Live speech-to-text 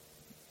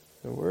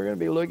So we're going to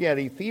be looking at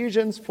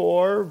Ephesians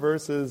 4,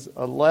 verses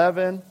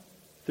 11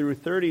 through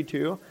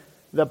 32.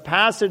 The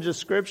passage of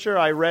Scripture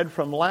I read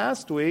from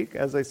last week,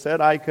 as I said,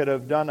 I could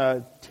have done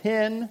a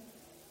 10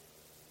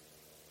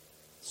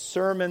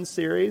 sermon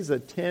series, a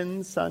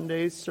 10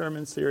 Sundays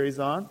sermon series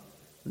on.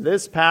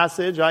 This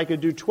passage I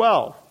could do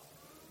 12.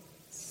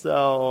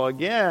 So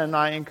again,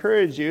 I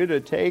encourage you to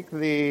take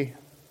the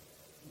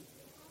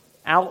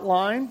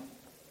outline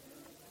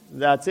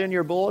that's in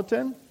your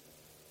bulletin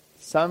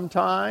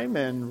sometime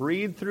and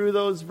read through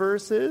those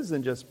verses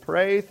and just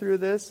pray through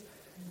this.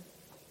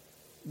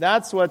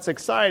 That's what's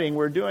exciting.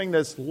 We're doing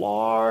this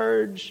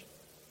large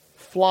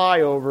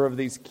flyover of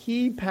these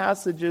key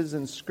passages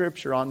in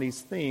Scripture on these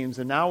themes,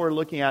 and now we're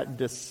looking at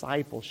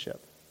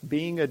discipleship,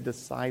 being a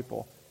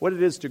disciple, what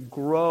it is to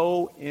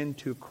grow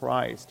into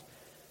Christ.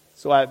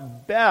 So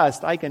at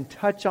best, I can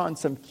touch on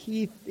some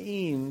key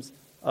themes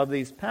of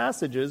these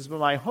passages, but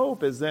my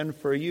hope is then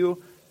for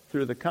you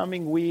through the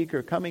coming week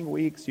or coming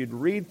weeks, you'd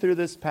read through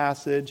this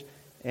passage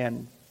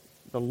and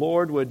the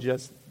Lord would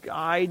just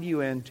guide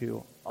you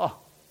into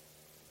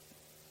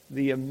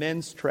the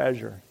immense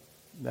treasure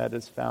that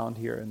is found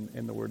here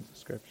in the words of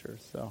Scripture.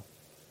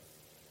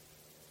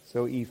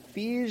 So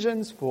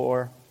Ephesians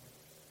 4,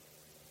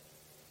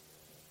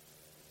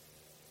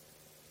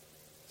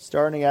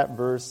 starting at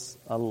verse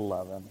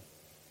 11.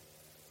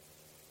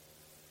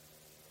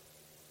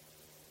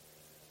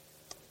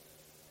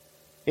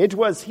 It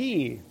was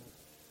He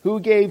who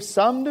gave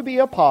some to be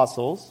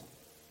apostles,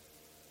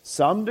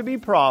 some to be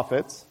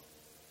prophets,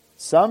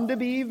 some to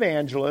be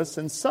evangelists,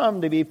 and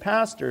some to be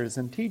pastors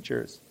and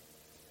teachers,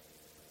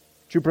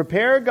 to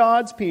prepare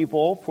God's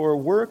people for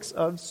works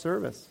of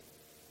service,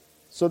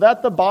 so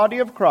that the body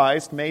of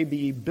Christ may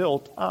be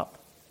built up,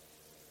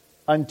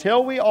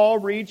 until we all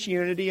reach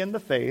unity in the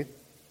faith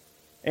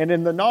and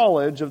in the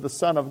knowledge of the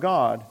Son of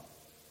God,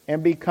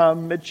 and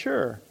become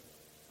mature,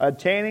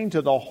 attaining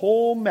to the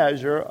whole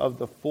measure of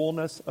the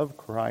fullness of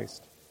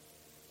Christ.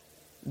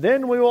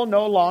 Then we will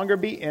no longer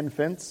be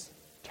infants,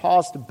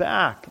 tossed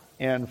back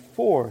and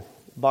forth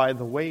by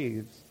the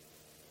waves,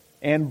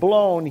 and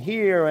blown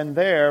here and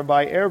there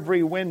by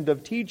every wind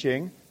of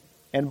teaching,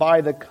 and by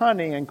the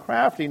cunning and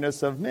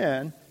craftiness of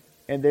men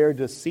and their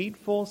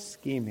deceitful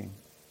scheming.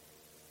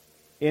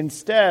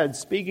 Instead,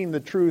 speaking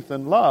the truth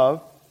in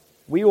love,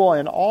 we will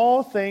in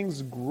all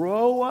things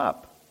grow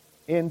up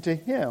into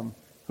Him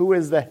who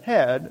is the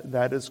head,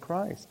 that is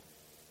Christ.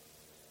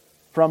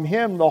 From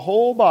Him the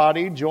whole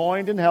body,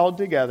 joined and held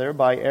together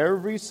by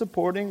every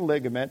supporting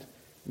ligament,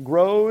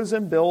 grows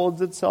and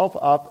builds itself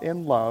up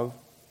in love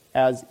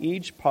as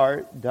each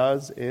part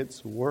does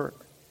its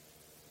work.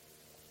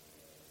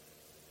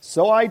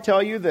 So I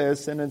tell you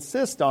this and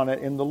insist on it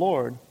in the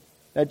Lord,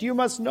 that you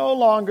must no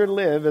longer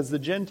live as the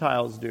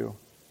Gentiles do,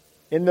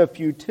 in the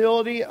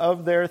futility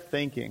of their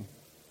thinking.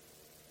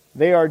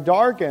 They are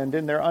darkened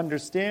in their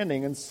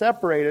understanding and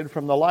separated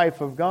from the life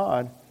of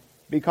God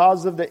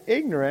because of the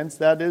ignorance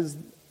that is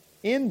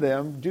in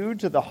them due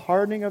to the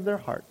hardening of their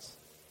hearts.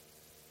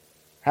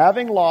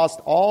 Having lost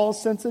all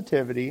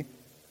sensitivity,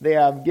 they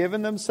have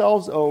given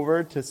themselves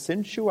over to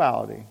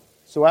sensuality,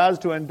 so as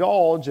to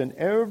indulge in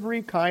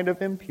every kind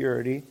of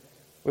impurity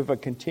with a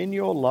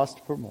continual lust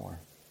for more.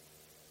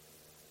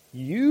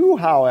 You,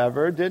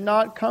 however, did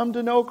not come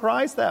to know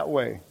Christ that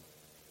way.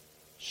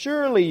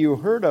 Surely you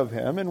heard of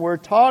Him and were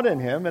taught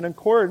in Him in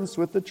accordance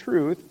with the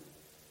truth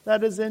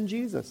that is in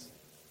Jesus.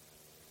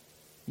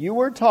 You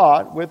were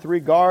taught with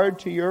regard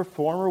to your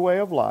former way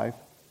of life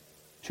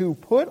to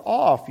put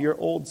off your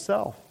old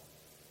self,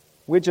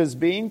 which is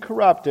being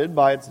corrupted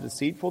by its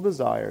deceitful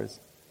desires,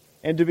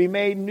 and to be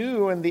made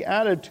new in the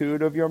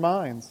attitude of your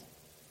minds,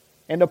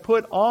 and to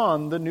put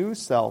on the new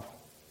self,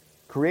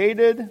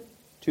 created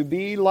to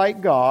be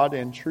like God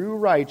in true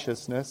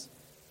righteousness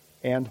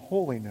and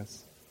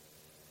holiness.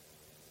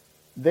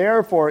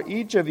 Therefore,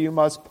 each of you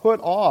must put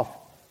off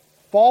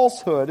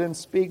falsehood and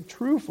speak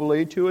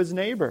truthfully to his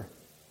neighbor.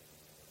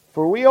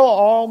 For we are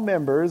all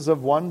members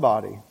of one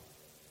body.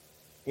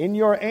 In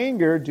your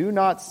anger, do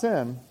not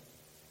sin.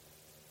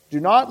 Do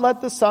not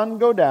let the sun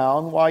go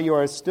down while you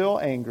are still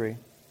angry,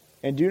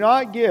 and do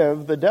not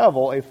give the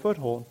devil a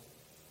foothold.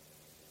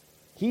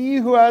 He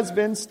who has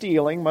been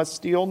stealing must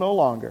steal no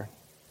longer,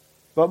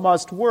 but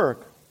must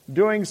work,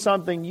 doing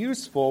something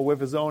useful with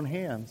his own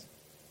hands,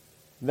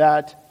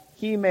 that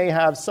he may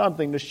have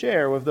something to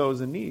share with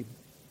those in need.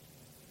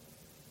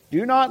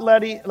 Do not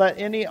let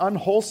any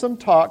unwholesome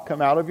talk come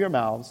out of your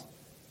mouths,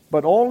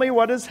 but only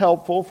what is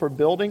helpful for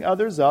building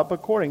others up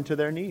according to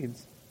their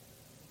needs,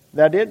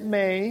 that it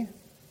may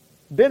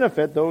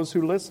benefit those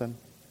who listen.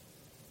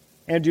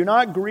 And do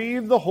not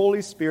grieve the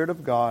Holy Spirit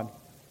of God,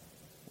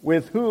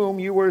 with whom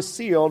you were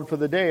sealed for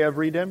the day of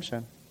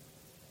redemption.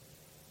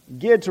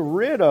 Get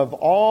rid of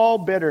all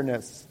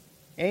bitterness,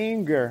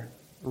 anger,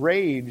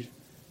 rage,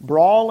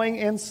 brawling,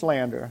 and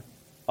slander,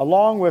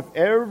 along with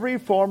every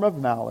form of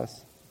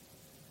malice.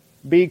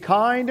 Be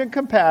kind and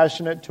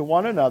compassionate to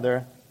one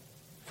another,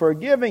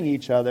 forgiving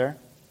each other,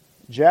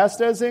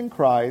 just as in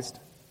Christ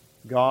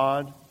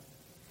God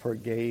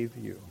forgave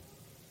you.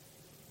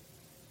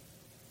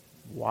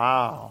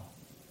 Wow.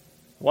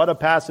 What a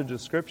passage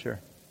of Scripture.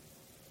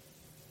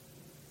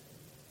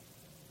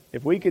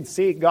 If we could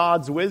seek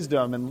God's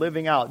wisdom in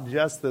living out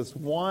just this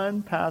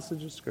one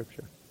passage of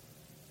Scripture,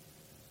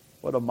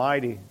 what a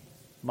mighty,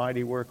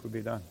 mighty work would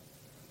be done.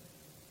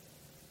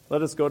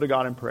 Let us go to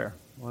God in prayer.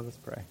 Let us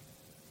pray.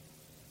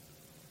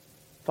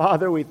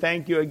 Father, we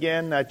thank you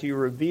again that you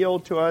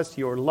revealed to us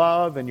your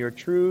love and your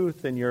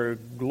truth and your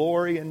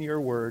glory in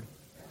your word.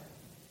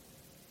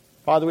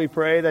 Father, we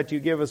pray that you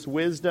give us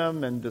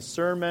wisdom and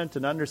discernment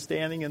and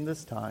understanding in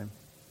this time.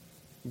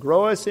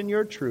 Grow us in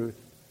your truth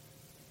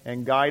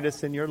and guide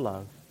us in your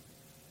love.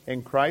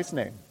 In Christ's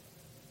name,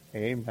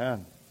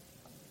 amen.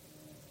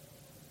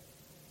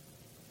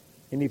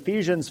 In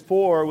Ephesians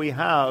 4, we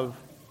have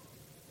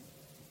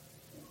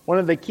one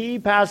of the key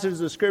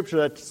passages of Scripture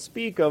that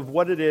speak of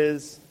what it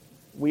is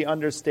we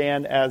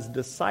understand as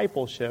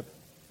discipleship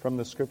from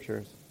the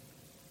Scriptures.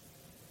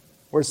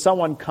 Where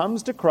someone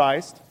comes to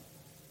Christ,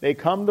 they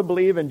come to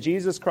believe in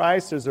Jesus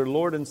Christ as their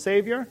Lord and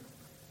Savior.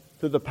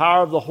 Through the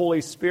power of the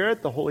Holy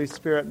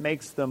Spirit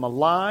makes them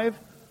alive,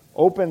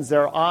 opens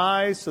their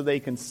eyes so they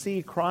can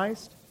see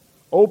Christ,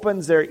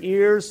 opens their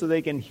ears so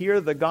they can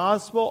hear the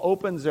gospel,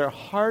 opens their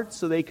hearts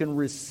so they can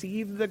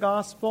receive the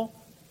gospel,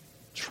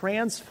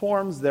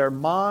 transforms their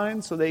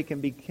mind so they can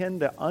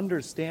begin to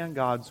understand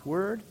God's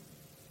word,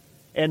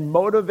 and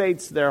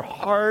motivates their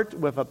heart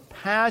with a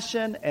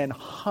passion and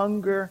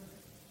hunger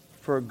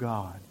for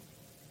God.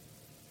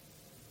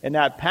 And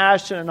that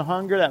passion and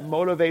hunger that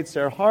motivates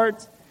their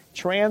hearts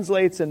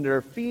translates into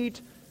their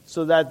feet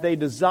so that they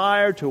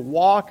desire to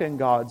walk in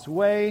God's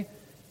way,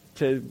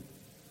 to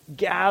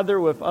gather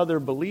with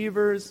other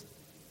believers,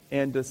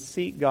 and to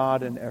seek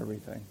God in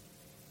everything.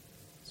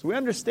 So we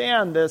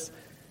understand this.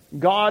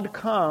 God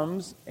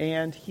comes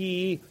and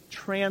He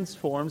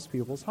transforms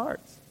people's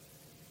hearts.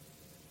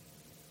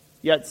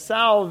 Yet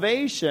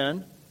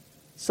salvation,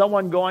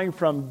 someone going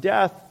from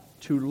death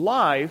to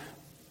life,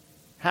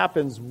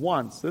 happens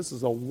once. This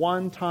is a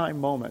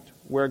one-time moment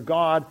where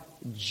God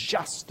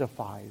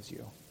justifies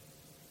you.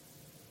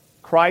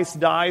 Christ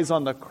dies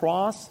on the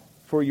cross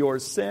for your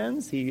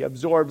sins. He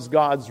absorbs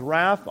God's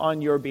wrath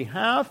on your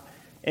behalf.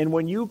 And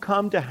when you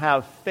come to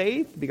have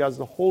faith, because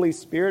the Holy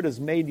Spirit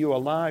has made you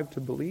alive to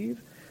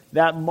believe,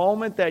 that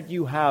moment that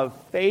you have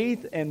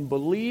faith and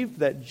belief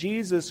that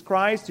Jesus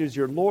Christ is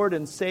your Lord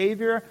and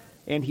Savior,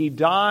 and He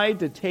died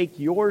to take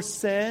your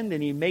sin,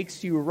 and He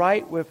makes you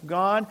right with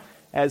God,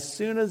 as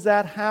soon as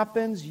that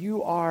happens,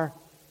 you are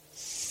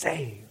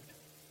saved,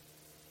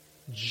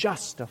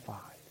 justified,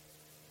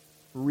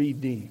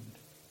 redeemed.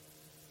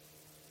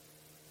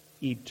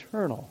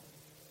 Eternal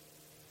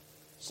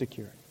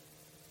security.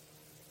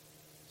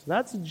 So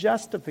that's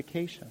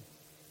justification.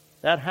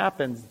 That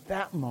happens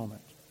that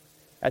moment.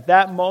 At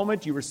that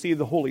moment, you receive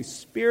the Holy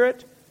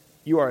Spirit.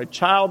 You are a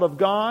child of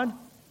God,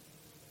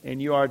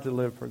 and you are to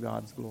live for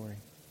God's glory.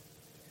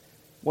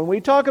 When we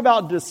talk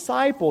about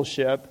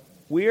discipleship,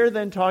 we are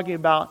then talking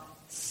about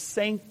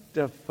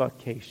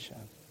sanctification.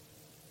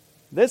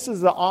 This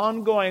is the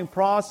ongoing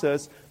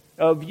process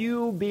of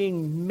you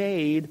being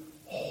made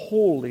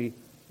holy,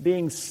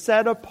 being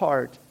set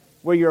apart,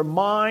 where your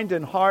mind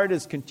and heart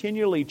is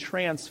continually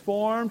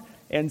transformed,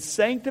 and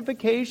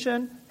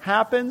sanctification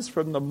happens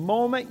from the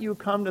moment you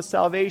come to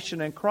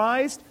salvation in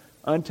Christ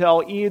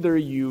until either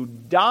you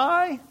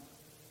die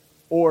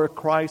or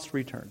Christ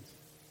returns.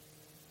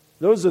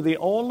 Those are the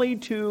only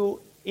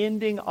two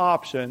ending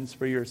options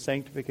for your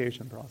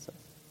sanctification process.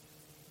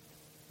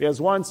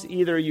 Because once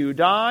either you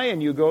die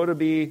and you go to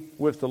be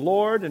with the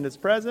Lord in His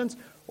presence,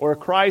 or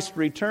Christ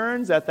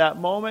returns, at that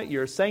moment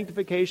your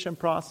sanctification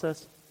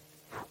process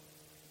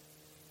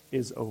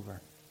is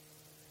over.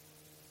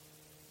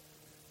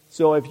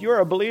 So if you're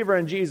a believer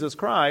in Jesus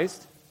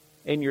Christ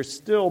and you're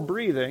still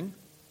breathing,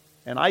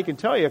 and I can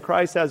tell you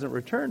Christ hasn't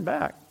returned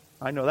back,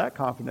 I know that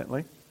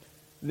confidently,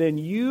 then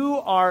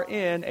you are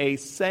in a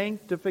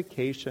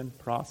sanctification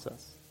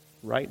process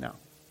right now.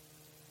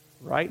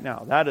 Right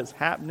now. That is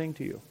happening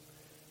to you.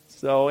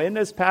 So in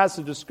this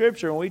passage of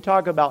Scripture, when we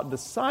talk about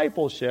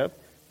discipleship,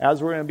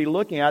 as we're going to be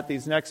looking at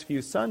these next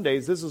few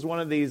Sundays, this is one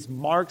of these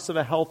marks of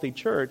a healthy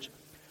church.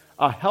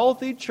 A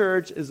healthy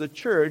church is a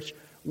church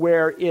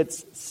where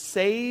its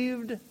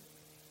saved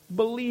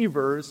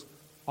believers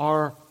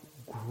are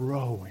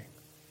growing.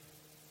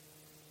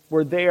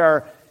 Where they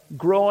are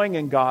growing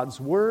in God's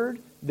Word,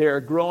 they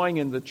are growing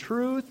in the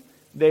truth,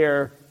 they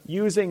are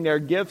using their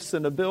gifts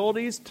and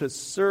abilities to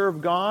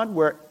serve God,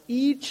 where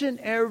each and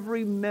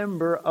every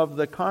member of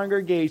the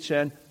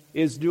congregation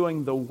is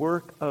doing the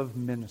work of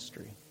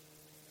ministry.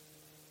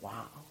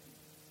 Wow.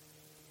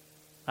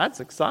 That's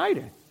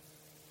exciting.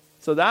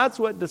 So that's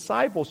what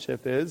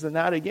discipleship is, and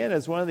that again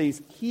is one of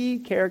these key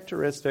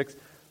characteristics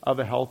of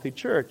a healthy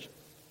church.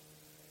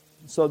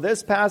 So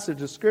this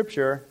passage of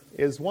Scripture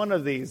is one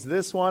of these.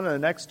 This one and the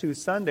next two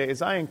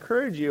Sundays, I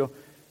encourage you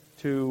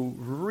to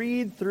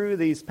read through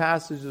these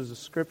passages of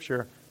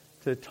Scripture,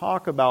 to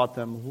talk about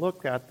them,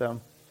 look at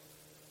them.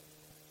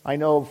 I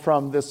know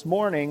from this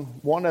morning,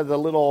 one of the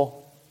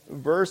little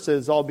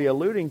verses I'll be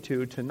alluding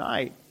to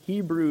tonight,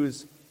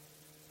 Hebrews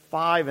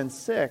 5 and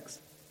 6,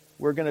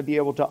 we're going to be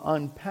able to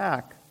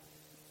unpack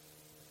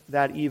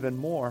that even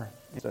more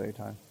in study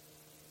time.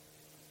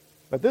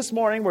 But this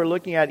morning we're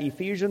looking at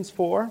Ephesians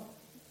 4.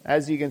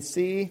 As you can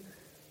see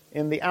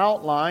in the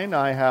outline,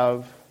 I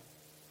have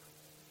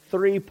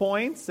 3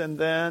 points, and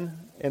then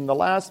in the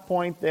last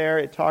point there,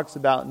 it talks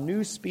about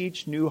new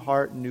speech, new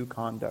heart, and new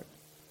conduct.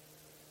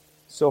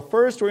 So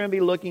first we're going to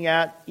be looking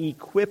at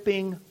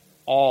equipping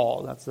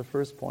all. That's the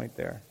first point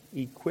there.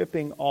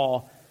 Equipping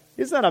all.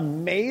 Isn't that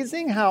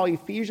amazing how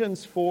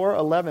Ephesians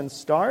 4:11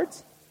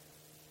 starts?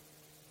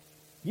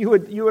 You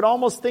would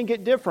almost think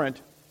it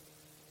different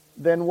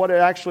than what it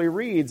actually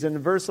reads. In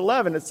verse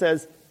 11 it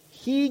says,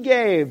 He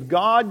gave,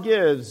 God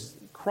gives,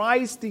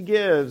 Christ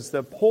gives,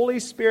 the Holy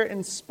Spirit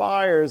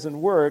inspires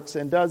and works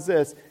and does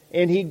this.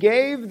 And He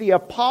gave the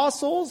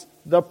apostles,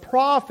 the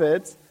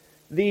prophets,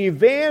 the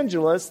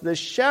evangelists, the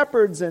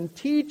shepherds and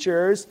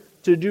teachers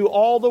to do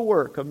all the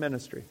work of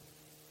ministry.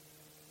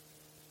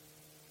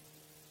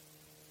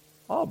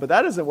 Oh, but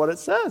that isn't what it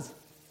says.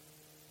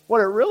 What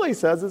it really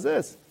says is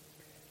this.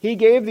 He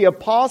gave the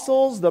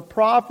apostles, the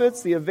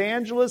prophets, the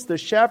evangelists, the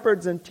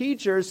shepherds and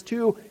teachers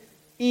to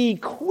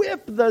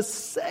equip the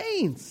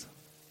saints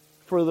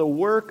for the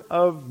work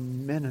of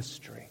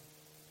ministry.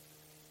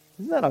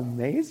 Isn't that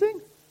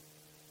amazing?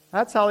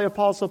 That's how the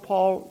Apostle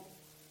Paul,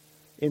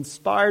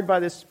 inspired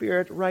by the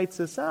Spirit, writes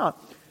this out.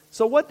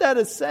 So what that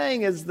is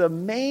saying is the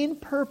main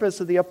purpose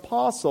of the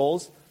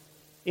apostles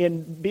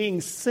in being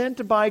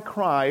sent by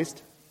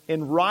Christ,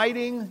 in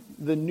writing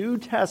the New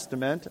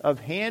Testament, of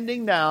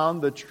handing down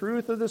the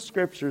truth of the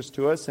Scriptures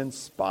to us,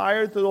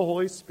 inspired through the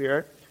Holy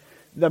Spirit,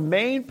 the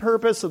main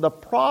purpose of the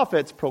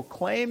prophets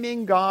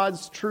proclaiming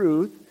God's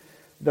truth,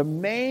 the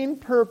main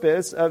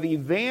purpose of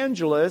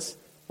evangelists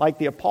like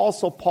the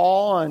Apostle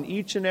Paul and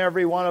each and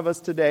every one of us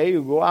today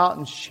who go out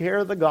and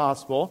share the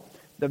gospel,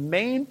 the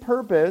main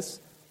purpose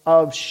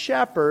of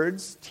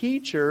shepherds,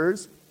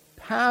 teachers,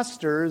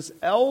 pastors,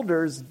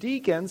 elders,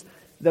 deacons,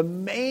 the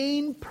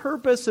main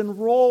purpose and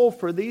role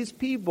for these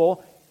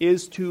people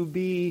is to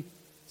be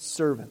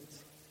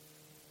servants.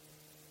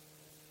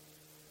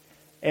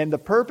 And the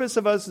purpose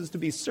of us is to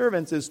be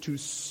servants, is to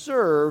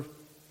serve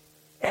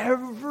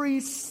every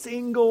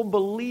single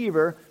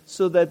believer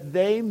so that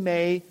they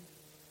may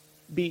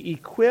be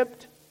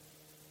equipped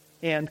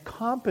and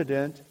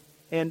competent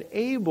and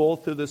able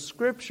through the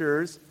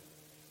Scriptures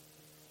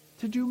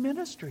to do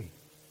ministry.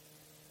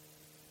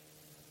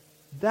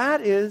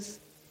 That is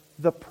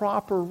the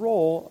proper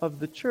role of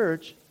the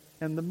church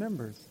and the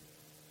members.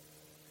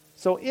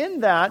 So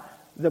in that,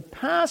 the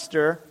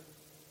pastor,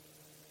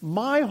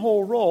 my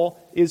whole role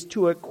is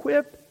to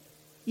equip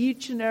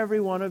each and every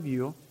one of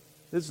you.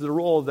 This is the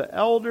role of the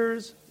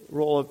elders, the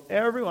role of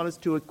everyone is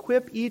to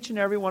equip each and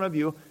every one of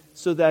you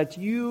so that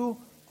you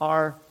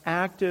are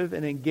active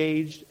and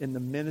engaged in the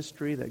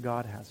ministry that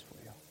God has for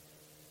you.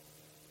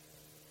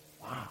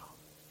 Wow.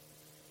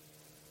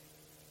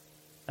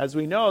 As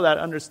we know, that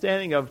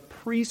understanding of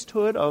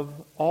priesthood of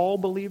all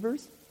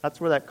believers, that's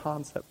where that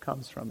concept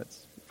comes from.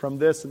 It's from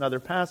this and other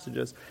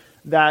passages.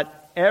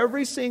 That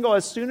every single,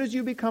 as soon as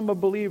you become a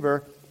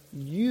believer,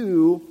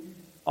 you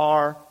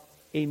are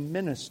a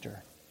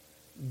minister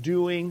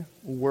doing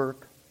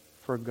work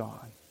for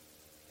God.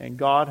 And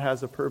God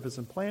has a purpose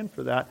and plan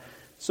for that.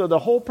 So the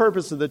whole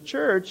purpose of the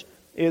church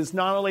is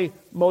not only,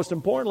 most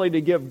importantly,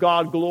 to give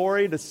God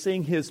glory, to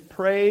sing His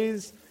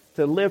praise,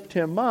 to lift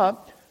Him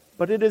up,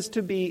 but it is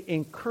to be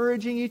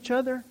encouraging each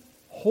other,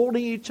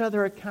 holding each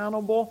other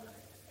accountable,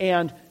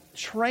 and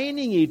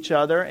training each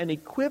other and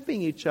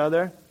equipping each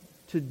other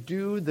to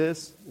do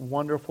this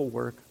wonderful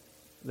work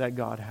that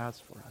God has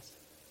for us.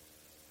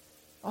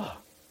 Oh,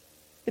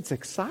 it's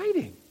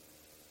exciting.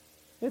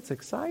 It's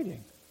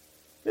exciting.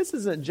 This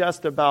isn't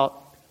just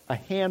about a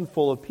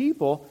handful of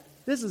people.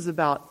 This is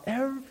about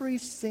every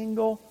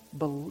single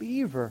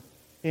believer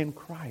in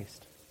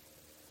Christ.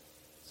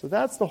 So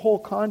that's the whole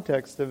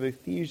context of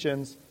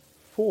Ephesians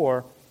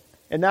 4.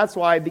 And that's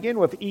why I begin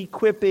with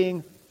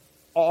equipping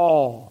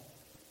all.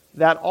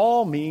 That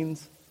all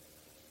means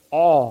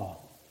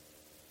all.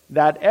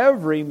 That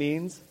every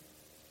means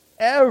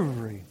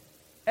every.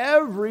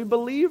 Every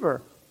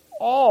believer.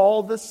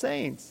 All the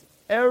saints.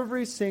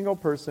 Every single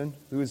person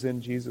who is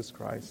in Jesus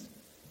Christ.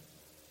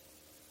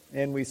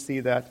 And we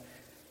see that.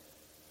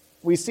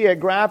 We see it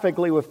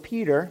graphically with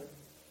Peter.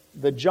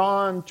 The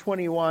John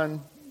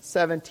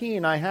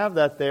 21:17, I have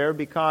that there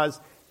because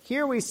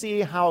here we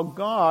see how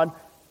God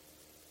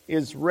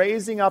is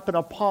raising up an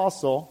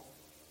apostle,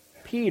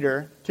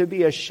 Peter, to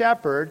be a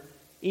shepherd,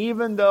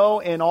 even though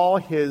in all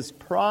his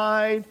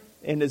pride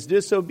and his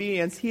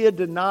disobedience, he had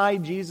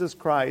denied Jesus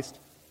Christ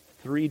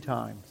 3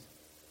 times.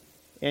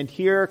 And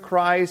here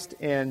Christ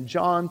in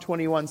John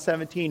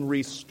 21:17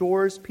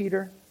 restores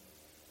Peter.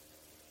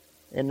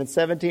 And in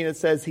 17 it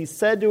says, He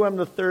said to him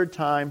the 3rd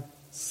time,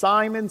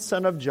 Simon,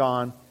 son of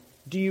John,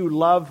 do you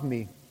love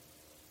me?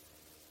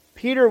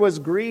 Peter was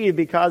grieved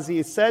because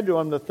he said to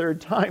him the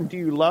 3rd time, do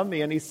you love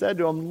me? And he said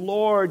to him,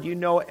 Lord, you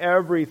know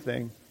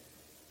everything.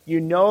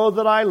 You know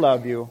that I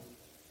love you.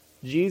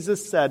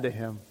 Jesus said to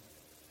him,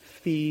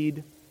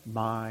 feed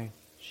my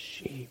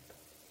sheep.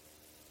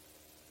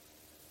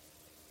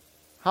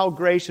 How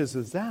gracious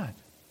is that?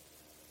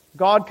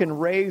 God can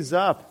raise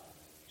up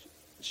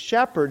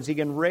shepherds. He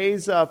can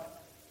raise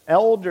up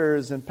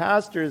elders and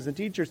pastors and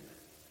teachers.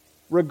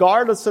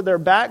 Regardless of their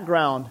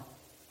background,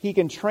 He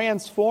can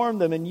transform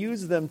them and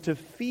use them to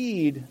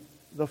feed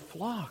the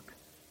flock,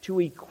 to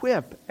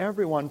equip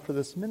everyone for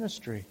this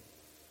ministry.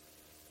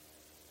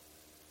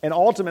 And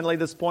ultimately,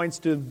 this points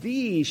to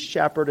the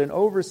shepherd and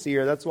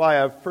overseer. That's why I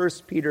have 1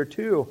 Peter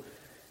 2.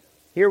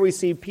 Here we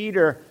see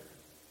Peter,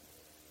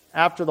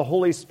 after the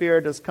Holy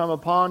Spirit has come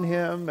upon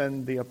him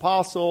and the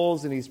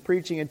apostles, and he's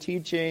preaching and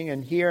teaching.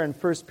 And here in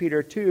 1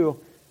 Peter 2,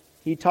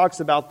 he talks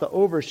about the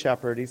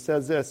over-shepherd. He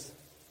says this: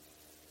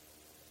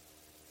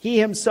 He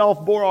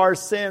himself bore our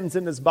sins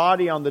in his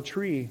body on the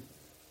tree,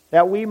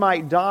 that we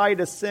might die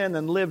to sin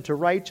and live to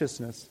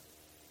righteousness.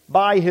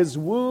 By his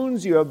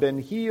wounds you have been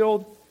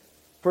healed,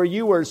 for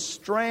you were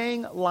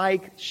straying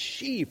like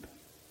sheep,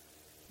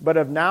 but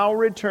have now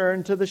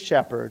returned to the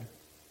shepherd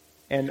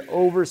and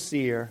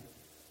overseer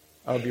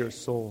of your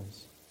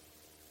souls.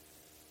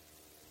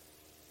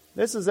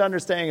 This is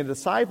understanding of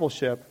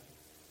discipleship.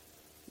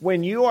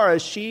 When you are a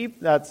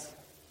sheep that's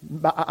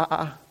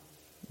bah,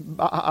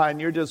 bah,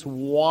 and you're just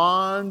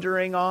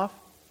wandering off,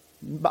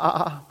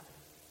 bah,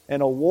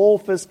 and a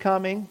wolf is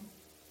coming,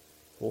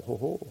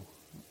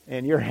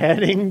 and you're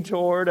heading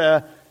toward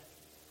a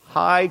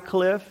high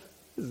cliff,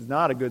 this is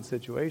not a good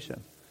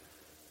situation.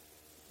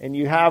 And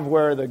you have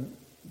where the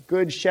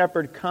good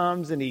shepherd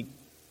comes and he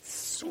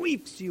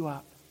sweeps you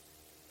up,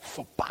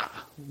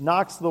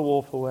 knocks the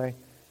wolf away,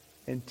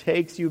 and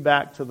takes you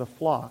back to the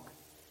flock.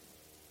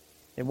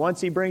 And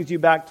once he brings you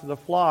back to the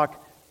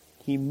flock,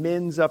 he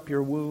mends up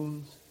your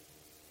wounds,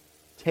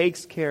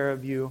 takes care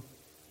of you.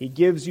 He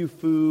gives you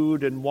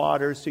food and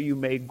water so you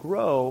may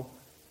grow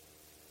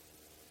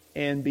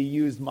and be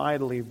used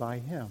mightily by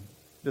him.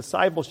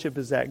 Discipleship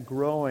is that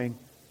growing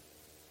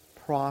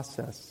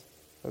process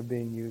of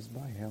being used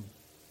by him.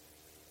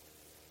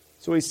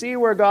 So we see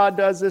where God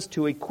does this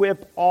to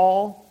equip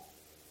all.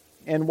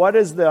 And what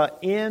is the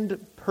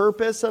end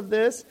purpose of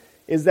this?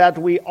 Is that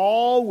we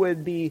all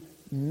would be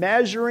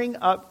measuring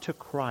up to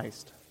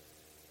Christ.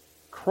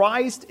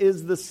 Christ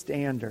is the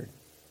standard.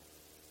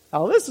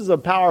 Now this is a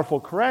powerful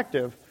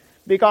corrective,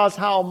 because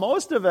how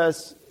most of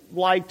us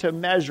like to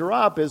measure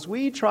up is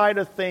we try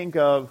to think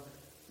of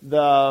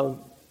the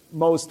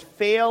most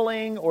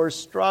failing or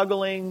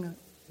struggling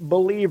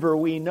believer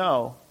we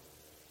know.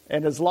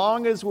 And as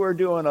long as we're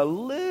doing a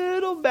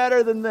little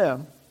better than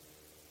them,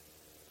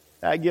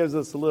 that gives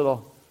us a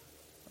little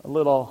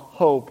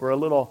hope or a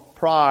little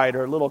pride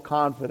or a little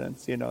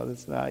confidence.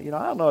 That's not, I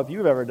don't know if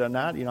you've ever done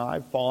that.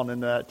 I've fallen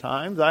into that at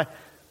times.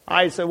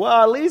 I say,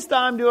 well, at least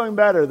I'm doing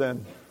better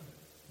than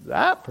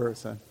that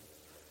person.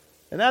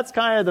 And that's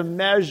kind of the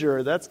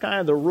measure, that's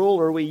kind of the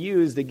ruler we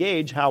use to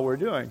gauge how we're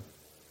doing.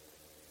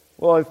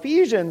 Well,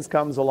 Ephesians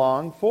comes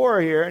along,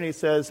 4 here, and he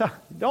says,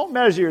 don't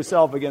measure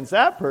yourself against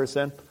that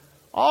person.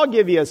 I'll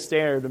give you a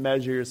standard to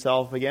measure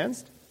yourself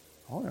against.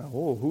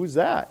 Oh, who's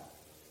that?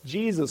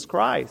 Jesus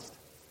Christ.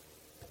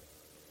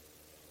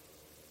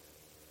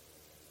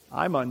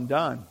 I'm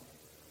undone.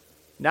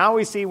 Now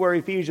we see where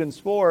Ephesians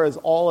 4 is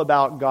all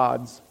about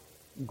God's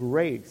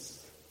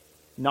grace,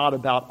 not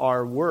about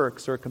our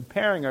works or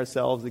comparing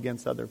ourselves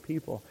against other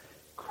people.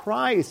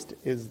 Christ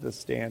is the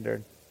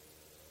standard.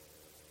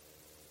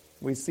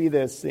 We see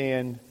this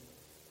in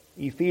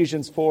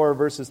Ephesians 4,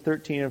 verses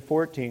 13 and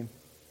 14.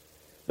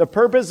 The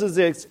purpose of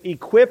this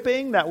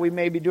equipping that we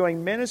may be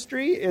doing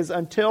ministry is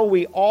until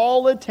we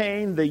all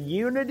attain the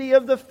unity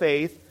of the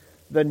faith,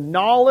 the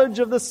knowledge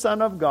of the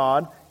Son of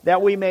God,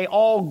 that we may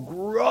all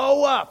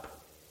grow up.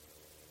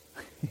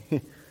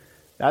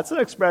 That's an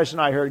expression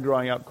I heard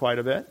growing up quite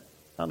a bit.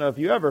 I don't know if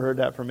you ever heard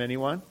that from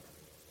anyone.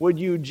 Would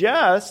you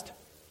just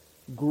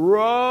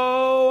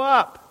grow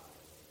up?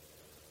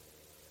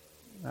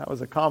 That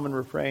was a common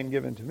refrain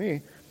given to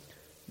me.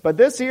 But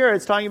this here,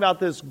 it's talking about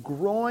this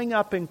growing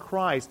up in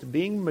Christ,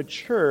 being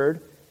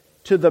matured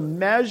to the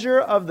measure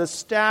of the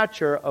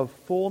stature of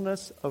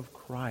fullness of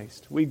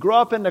Christ. We grow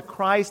up into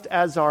Christ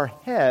as our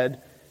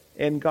head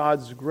in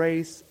God's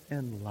grace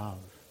and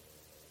love.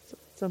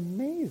 It's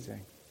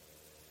amazing.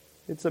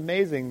 It's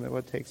amazing that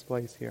what takes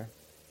place here.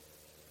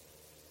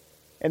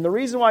 And the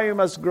reason why we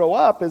must grow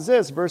up is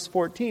this, verse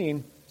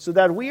 14, so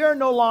that we are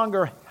no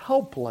longer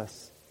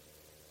helpless.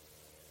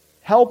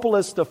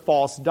 Helpless to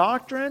false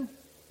doctrine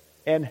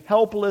and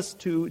helpless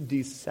to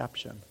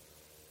deception.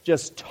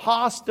 Just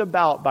tossed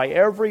about by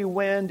every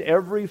wind,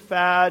 every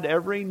fad,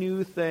 every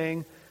new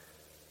thing.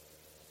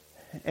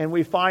 And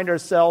we find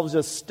ourselves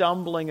just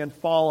stumbling and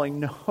falling.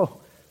 No,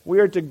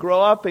 we are to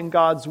grow up in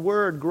God's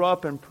Word, grow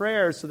up in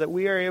prayer so that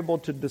we are able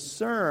to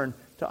discern,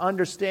 to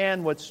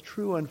understand what's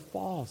true and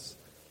false,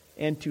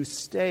 and to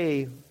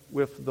stay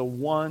with the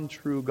one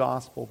true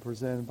gospel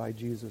presented by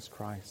Jesus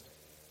Christ.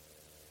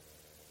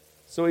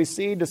 So we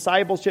see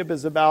discipleship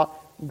is about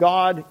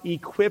God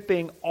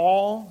equipping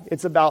all.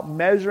 It's about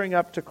measuring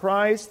up to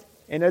Christ,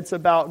 and it's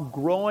about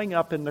growing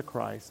up into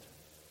Christ.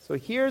 So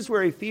here's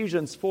where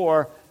Ephesians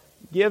 4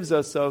 gives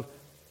us of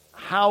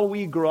how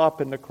we grow up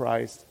into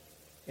Christ.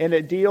 And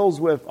it deals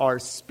with our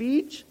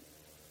speech,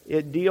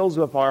 it deals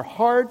with our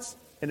hearts,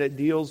 and it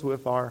deals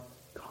with our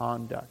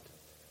conduct.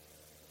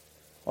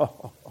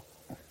 Oh,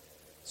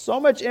 so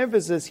much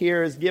emphasis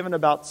here is given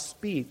about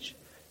speech,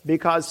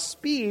 because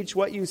speech,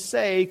 what you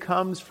say,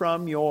 comes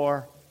from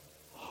your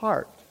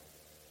heart.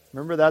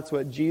 Remember, that's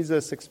what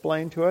Jesus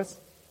explained to us?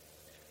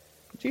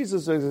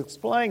 Jesus is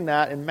explaining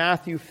that in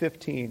Matthew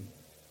 15.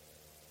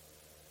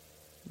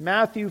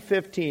 Matthew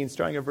 15,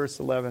 starting at verse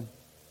 11.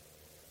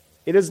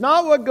 It is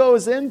not what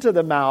goes into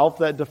the mouth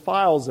that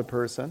defiles a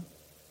person,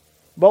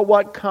 but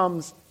what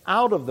comes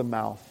out of the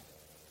mouth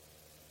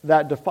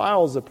that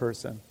defiles a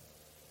person.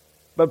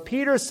 But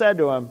Peter said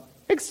to him,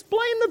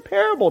 explain the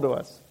parable to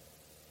us.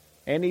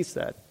 And he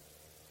said,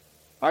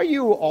 are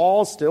you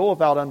all still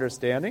without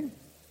understanding?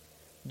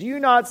 Do you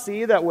not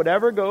see that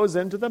whatever goes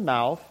into the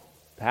mouth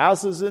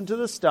passes into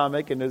the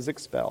stomach and is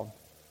expelled?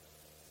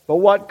 But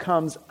what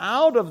comes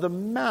out of the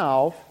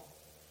mouth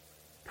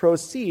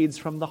proceeds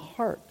from the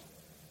heart.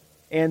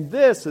 And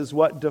this is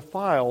what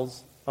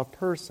defiles a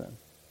person.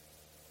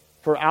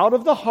 For out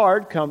of the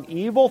heart come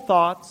evil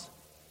thoughts,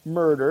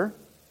 murder,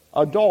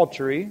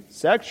 adultery,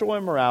 sexual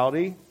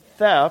immorality,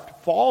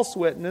 theft, false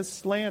witness,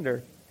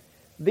 slander.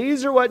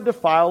 These are what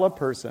defile a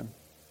person.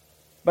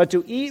 But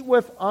to eat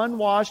with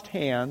unwashed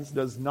hands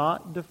does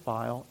not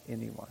defile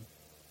anyone.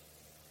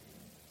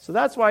 So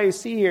that's why you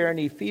see here in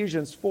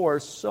Ephesians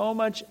 4, so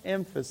much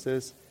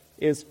emphasis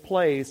is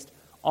placed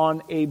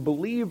on a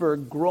believer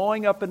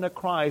growing up into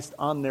Christ,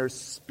 on their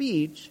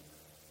speech,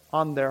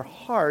 on their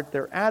heart,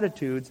 their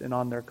attitudes, and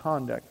on their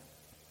conduct.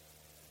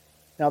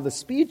 Now the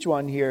speech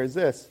one here is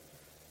this.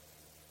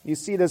 You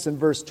see this in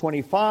verse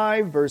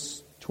 25,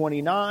 verse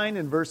 29,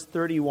 and verse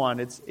 31.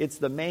 It's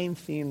the main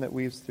theme that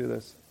weaves through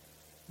this.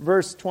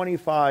 Verse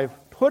 25,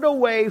 put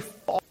away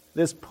false.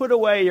 This put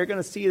away, you're going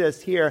to see this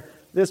here.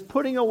 This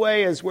putting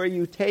away is where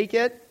you take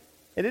it,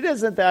 and it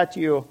isn't that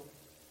you...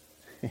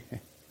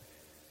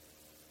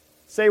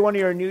 Say one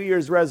of your New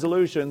Year's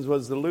resolutions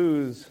was to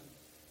lose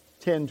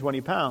 10,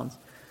 20 pounds.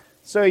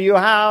 So you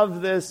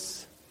have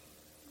this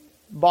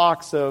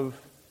box of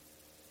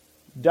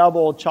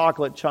double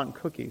chocolate chunk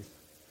cookies.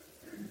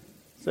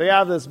 So you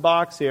have this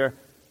box here.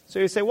 So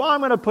you say, well,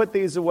 I'm going to put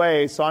these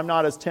away so I'm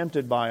not as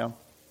tempted by them.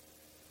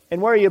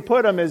 And where you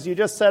put them is you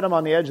just set them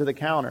on the edge of the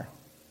counter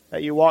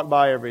that you walk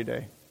by every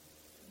day.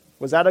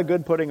 Was that a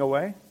good putting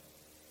away?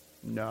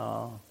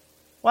 No.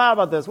 Well, how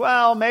about this?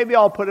 Well, maybe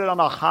I'll put it on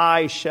a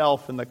high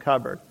shelf in the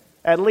cupboard.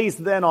 At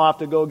least then I'll have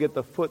to go get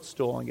the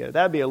footstool and get it.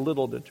 That'd be a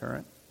little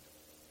deterrent.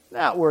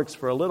 That works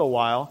for a little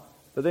while,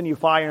 but then you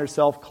find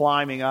yourself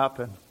climbing up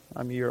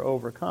and you're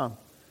overcome.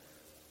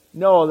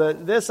 No,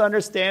 this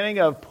understanding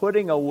of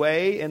putting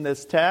away in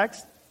this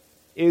text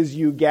is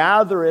you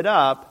gather it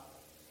up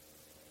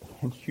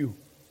and you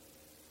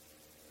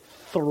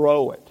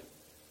throw it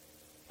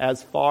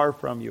as far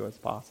from you as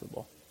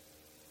possible.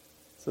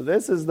 So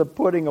this is the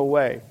putting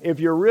away.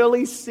 If you're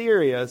really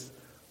serious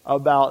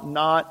about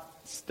not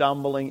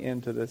stumbling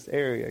into this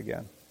area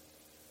again.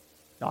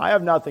 Now, I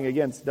have nothing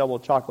against double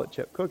chocolate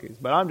chip cookies,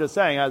 but I'm just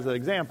saying as an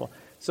example.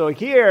 So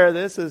here,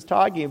 this is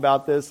talking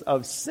about this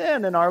of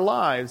sin in our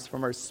lives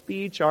from our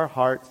speech, our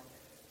heart,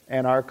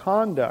 and our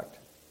conduct.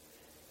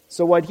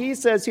 So what he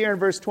says here in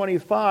verse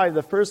 25,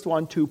 the first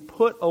one, to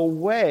put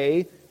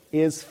away,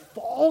 is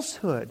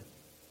falsehood.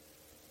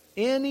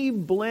 Any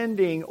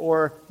blending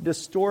or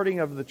distorting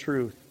of the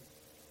truth.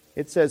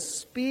 It says,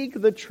 speak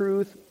the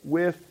truth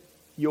with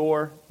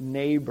your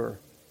neighbor,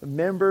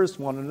 members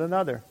one and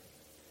another.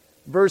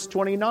 Verse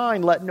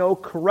 29, let no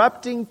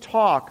corrupting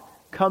talk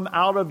come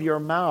out of your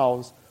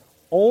mouths.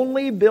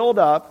 Only build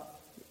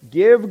up,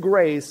 give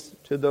grace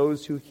to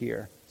those who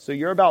hear. So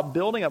you're about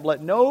building up.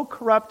 Let no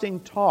corrupting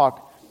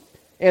talk.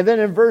 And then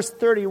in verse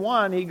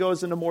 31, he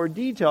goes into more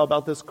detail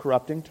about this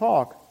corrupting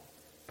talk.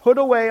 Put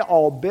away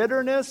all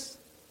bitterness,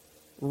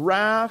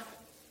 wrath,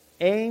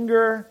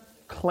 anger,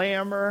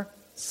 clamor,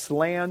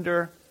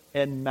 slander,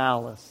 and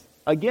malice.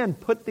 Again,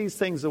 put these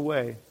things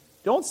away.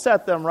 Don't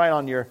set them right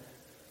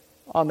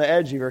on the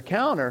edge of your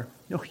counter.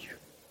 No,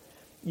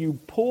 you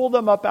pull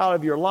them up out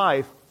of your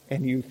life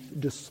and you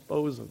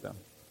dispose of them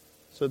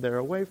so they're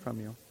away from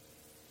you.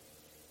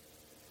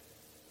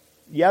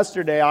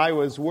 Yesterday I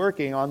was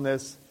working on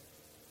this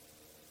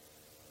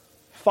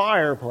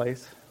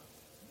fireplace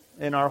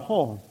in our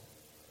home.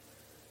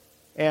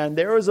 And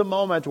there was a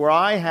moment where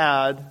I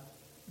had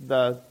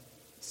the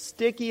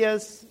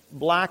stickiest,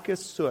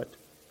 blackest soot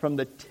from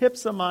the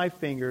tips of my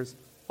fingers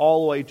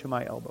all the way to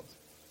my elbows.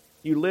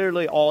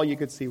 All you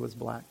could see was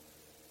black.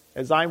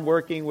 As I'm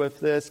working with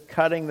this,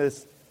 cutting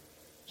this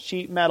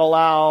sheet metal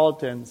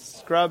out and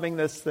scrubbing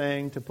this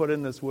thing to put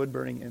in this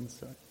wood-burning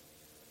insert,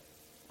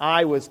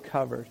 I was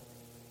covered.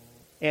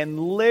 And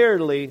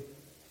literally,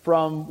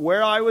 from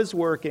where I was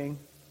working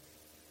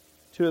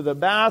to the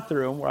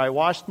bathroom where I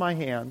washed my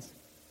hands,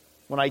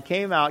 when I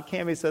came out,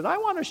 Cammie said, I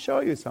want to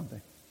show you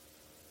something.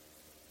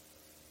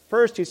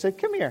 First, he said,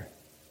 come here.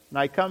 And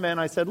I come in,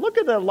 I said, look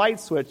at the light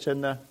switch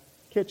in the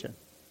kitchen.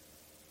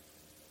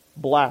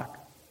 Black.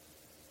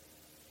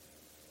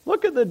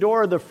 Look at the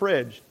door of the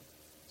fridge.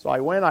 So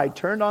I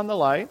turned on the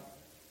light,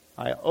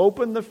 I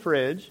opened the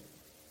fridge,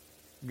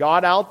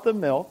 got out the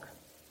milk,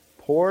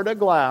 poured a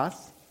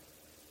glass,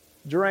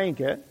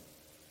 drank it,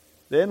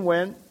 then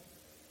went,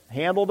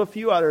 handled a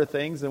few other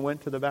things, and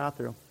went to the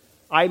bathroom.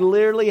 I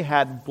literally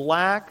had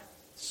black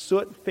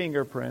soot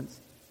fingerprints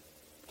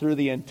through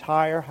the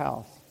entire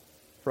house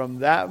from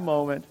that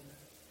moment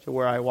to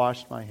where I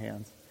washed my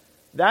hands.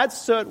 That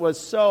soot was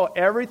so,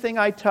 everything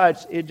I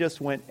touched, it just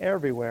went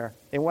everywhere.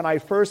 And when I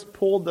first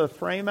pulled the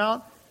frame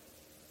out,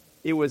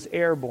 it was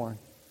airborne.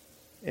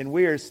 And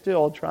we are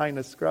still trying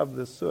to scrub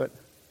the soot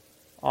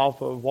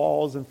off of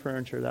walls and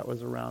furniture that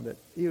was around it.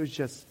 It was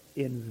just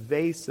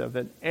invasive.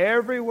 And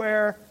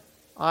everywhere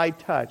I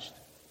touched,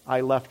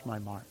 I left my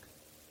mark.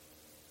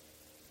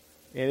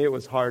 And it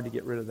was hard to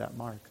get rid of that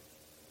mark.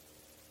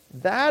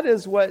 That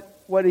is what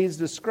he's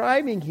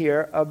describing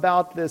here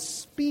about this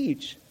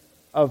speech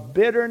of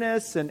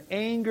bitterness and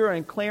anger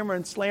and clamor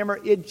and slammer.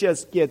 It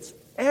just gets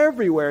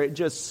everywhere. It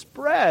just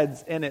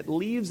spreads and it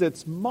leaves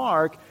its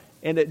mark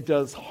and it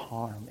does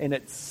harm and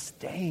it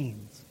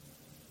stains.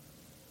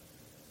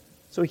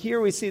 So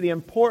here we see the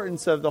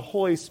importance of the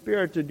Holy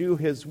Spirit to do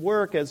His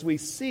work as we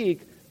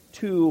seek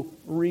to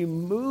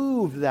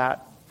remove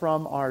that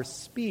from our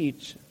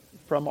speech,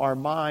 from our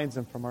minds,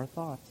 and from our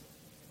thoughts.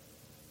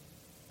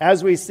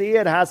 As we see,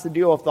 it has to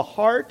deal with the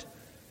heart.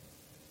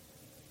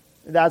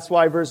 That's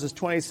why verses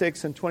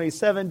 26 and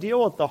 27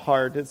 deal with the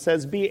heart. It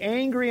says, "Be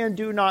angry and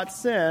do not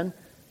sin.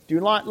 Do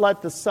not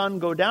let the sun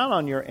go down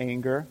on your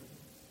anger,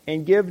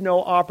 and give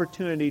no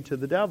opportunity to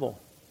the devil."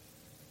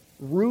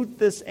 Root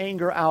this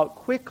anger out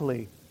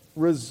quickly.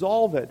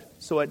 Resolve it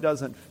so it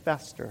doesn't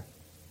fester.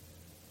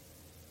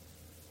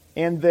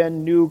 And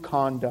then new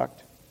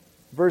conduct.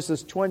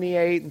 Verses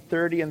 28 and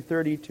 30 and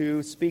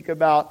 32 speak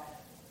about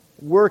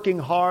working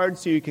hard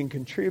so you can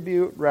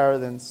contribute rather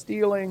than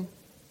stealing.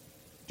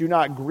 Do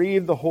not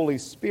grieve the Holy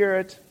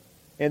Spirit.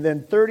 And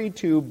then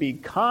 32, be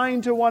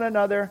kind to one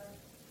another,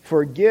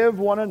 forgive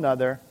one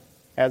another,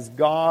 as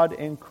God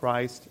in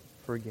Christ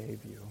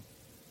forgave you.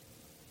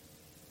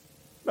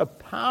 What a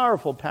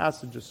powerful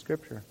passage of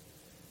Scripture.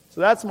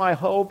 So that's my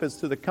hope as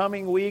to the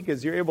coming week,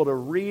 as you're able to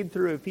read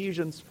through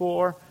Ephesians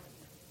 4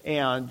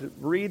 and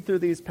read through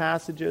these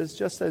passages,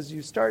 just as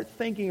you start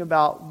thinking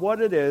about what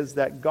it is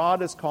that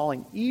God is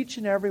calling each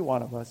and every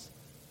one of us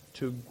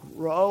to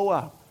grow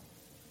up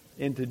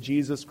into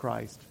Jesus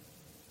Christ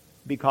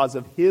because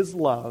of His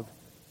love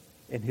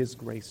and His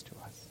grace to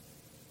us.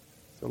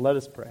 So let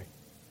us pray.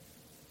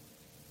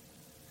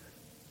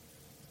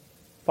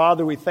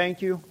 Father, we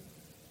thank you.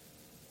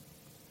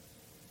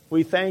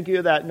 We thank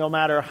you that no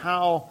matter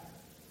how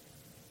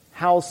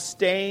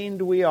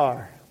stained we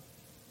are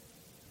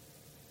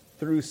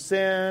through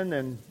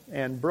sin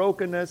and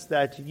brokenness,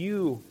 that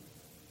your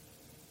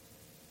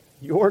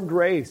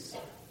grace,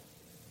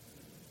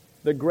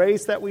 the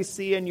grace that we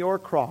see in your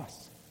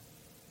cross,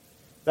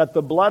 that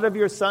the blood of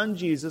your Son,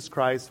 Jesus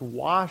Christ,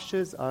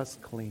 washes us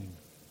clean,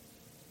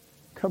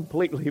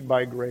 completely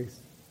by grace.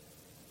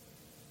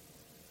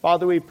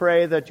 Father, we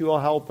pray that you will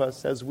help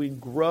us as we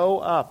grow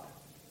up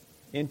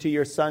into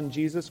your Son,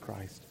 Jesus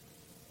Christ,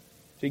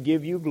 to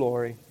give you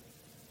glory.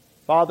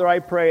 Father, I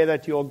pray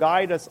that you'll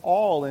guide us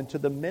all into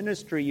the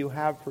ministry you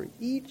have for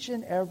each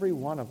and every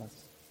one of us,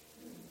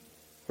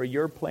 for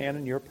your plan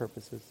and your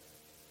purposes.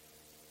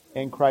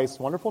 In Christ's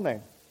wonderful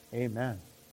name, amen.